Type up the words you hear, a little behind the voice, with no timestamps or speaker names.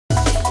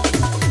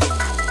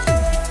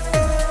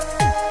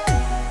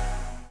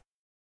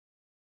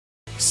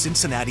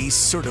Cincinnati's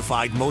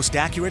certified most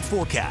accurate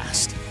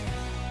forecast.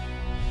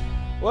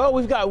 Well,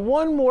 we've got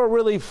one more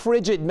really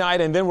frigid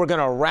night, and then we're going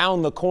to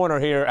round the corner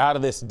here out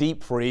of this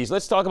deep freeze.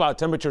 Let's talk about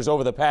temperatures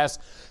over the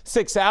past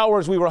 6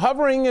 hours. We were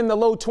hovering in the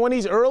low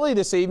 20s early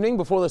this evening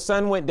before the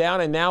sun went down,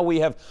 and now we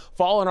have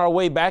fallen our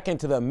way back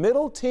into the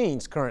middle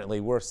teens currently.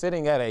 We're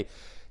sitting at a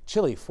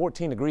chilly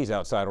 14 degrees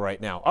outside right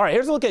now. All right,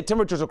 here's a look at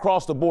temperatures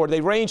across the board.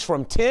 They range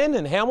from 10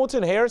 in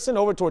Hamilton, Harrison,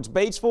 over towards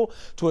Batesville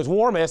to as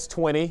warm as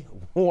 20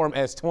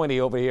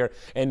 over here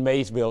in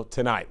Maysville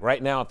tonight.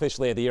 Right now,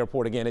 officially at the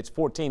airport again, it's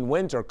 14.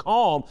 Winds are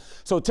calm,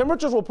 so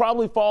temperatures will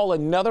probably fall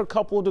another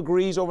couple of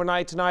degrees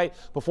overnight tonight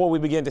before we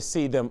begin to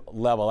see them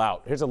level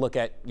out. Here's a look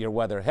at your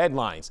weather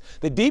headlines.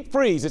 The deep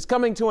freeze is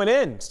coming to an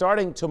end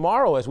starting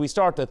tomorrow as we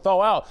start to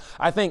thaw out.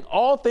 I think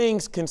all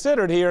things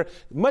considered here,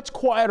 much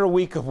quieter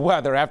week of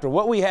weather after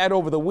what we had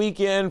over the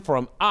weekend,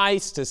 from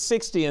ice to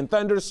 60 and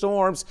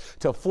thunderstorms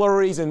to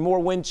flurries and more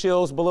wind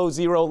chills below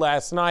zero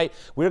last night.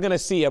 We're going to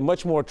see a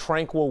much more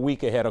tranquil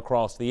week ahead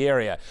across the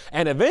area.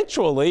 And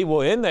eventually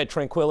we'll end that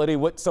tranquility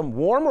with some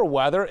warmer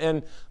weather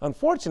and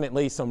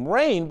unfortunately some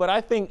rain. But I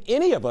think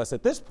any of us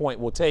at this point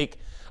will take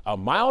a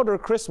milder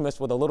Christmas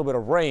with a little bit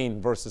of rain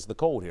versus the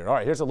cold here. All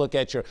right, here's a look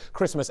at your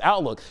Christmas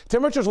outlook.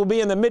 Temperatures will be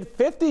in the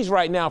mid-50s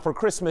right now for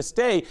Christmas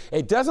Day.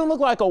 It doesn't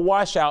look like a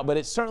washout, but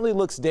it certainly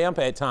looks damp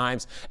at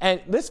times. And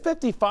this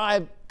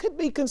 55 could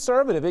be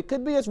conservative. It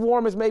could be as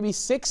warm as maybe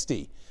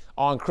 60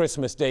 on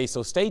Christmas Day.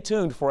 So stay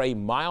tuned for a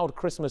mild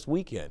Christmas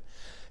weekend.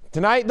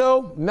 Tonight,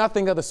 though,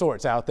 nothing of the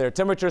sorts out there.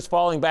 Temperatures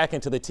falling back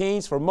into the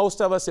teens. For most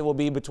of us, it will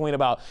be between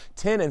about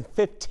 10 and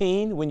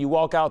 15 when you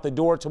walk out the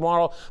door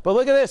tomorrow. But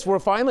look at this. We're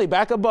finally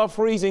back above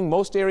freezing.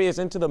 Most areas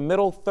into the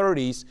middle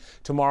 30s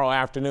tomorrow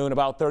afternoon,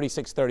 about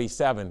 36,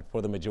 37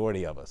 for the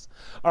majority of us.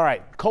 All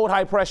right, cold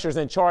high pressure is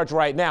in charge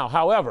right now.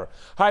 However,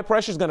 high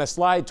pressure is going to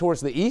slide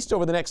towards the east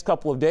over the next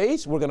couple of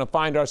days. We're going to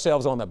find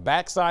ourselves on the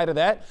backside of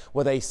that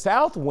with a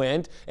south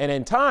wind. And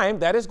in time,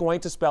 that is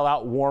going to spell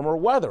out warmer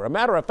weather. A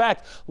matter of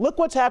fact, look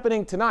what's happening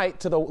tonight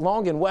to the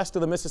long and west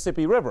of the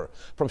Mississippi River.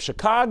 From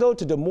Chicago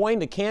to Des Moines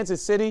to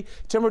Kansas City,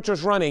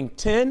 temperatures running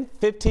 10,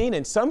 15,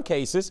 in some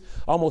cases,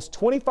 almost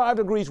 25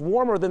 degrees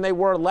warmer than they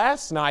were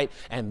last night.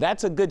 And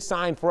that's a good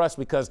sign for us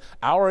because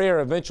our air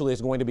eventually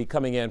is going to be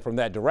coming in from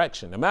that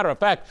direction. As a matter of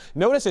fact,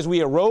 notice as we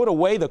erode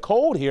away the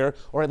cold here,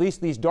 or at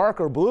least these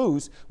darker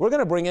blues, we're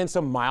going to bring in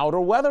some milder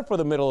weather for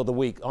the middle of the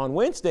week. On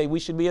Wednesday, we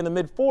should be in the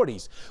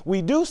mid-40s.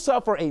 We do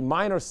suffer a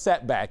minor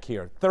setback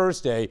here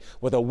Thursday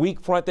with a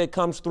weak front that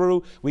comes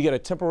through. We get a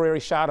temporary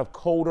shot of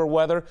colder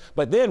weather,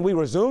 but then we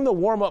resume the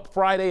warm-up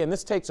Friday, and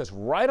this takes us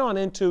right on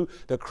into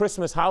the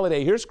Christmas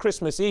holiday. Here's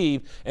Christmas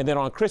Eve, and then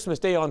on Christmas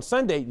Day on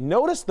Sunday,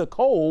 notice the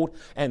cold,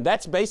 and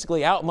that's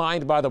basically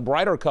outlined by the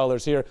brighter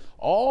colors here,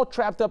 all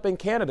trapped up in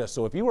Canada.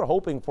 So if you were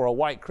hoping for a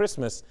white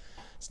Christmas,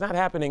 it's not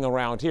happening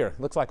around here.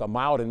 Looks like a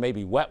mild and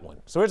maybe wet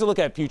one. So here's a look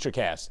at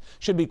futurecast.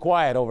 Should be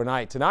quiet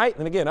overnight tonight.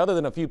 And again, other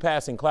than a few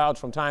passing clouds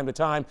from time to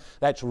time,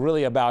 that's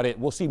really about it.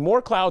 We'll see more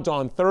clouds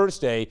on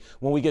Thursday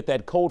when we get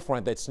that cold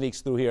front that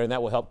sneaks through here, and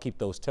that will help keep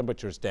those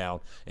temperatures down.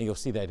 And you'll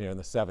see that here in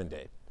the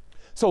 7-day.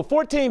 So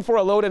 14 for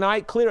a low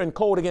tonight, clear and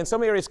cold again.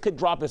 Some areas could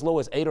drop as low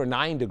as 8 or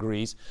 9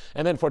 degrees.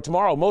 And then for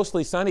tomorrow,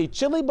 mostly sunny,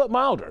 chilly but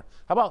milder.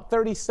 How about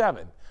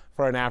 37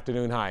 for an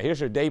afternoon high? Here's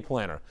your day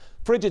planner.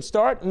 Frigid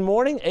start in the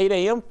morning, 8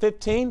 a.m.,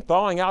 15,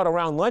 thawing out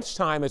around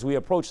lunchtime as we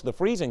approach the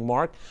freezing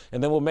mark,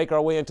 and then we'll make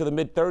our way into the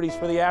mid-30s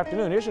for the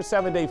afternoon. Here's your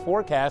 7-day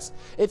forecast.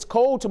 It's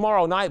cold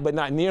tomorrow night, but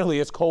not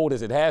nearly as cold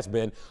as it has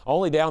been,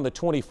 only down to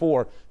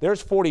 24.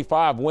 There's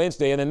 45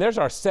 Wednesday, and then there's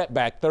our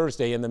setback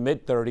Thursday in the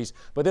mid-30s.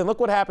 But then look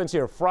what happens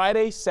here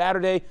Friday,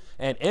 Saturday,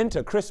 and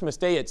into Christmas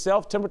Day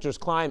itself. Temperatures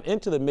climb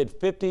into the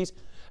mid-50s.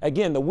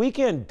 Again, the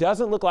weekend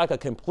doesn't look like a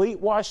complete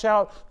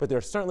washout, but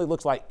there certainly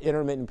looks like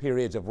intermittent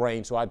periods of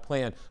rain. So I'd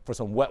plan for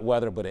some wet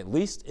weather, but at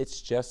least it's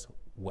just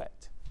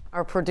wet.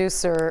 Our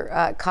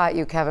producer caught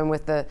you, Kevin,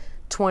 with the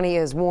 20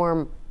 is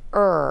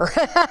warm-er.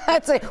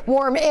 It's like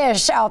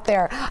warm-ish out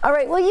there. All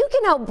right, well, you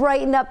can help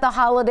brighten up the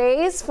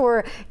holidays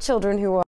for children who are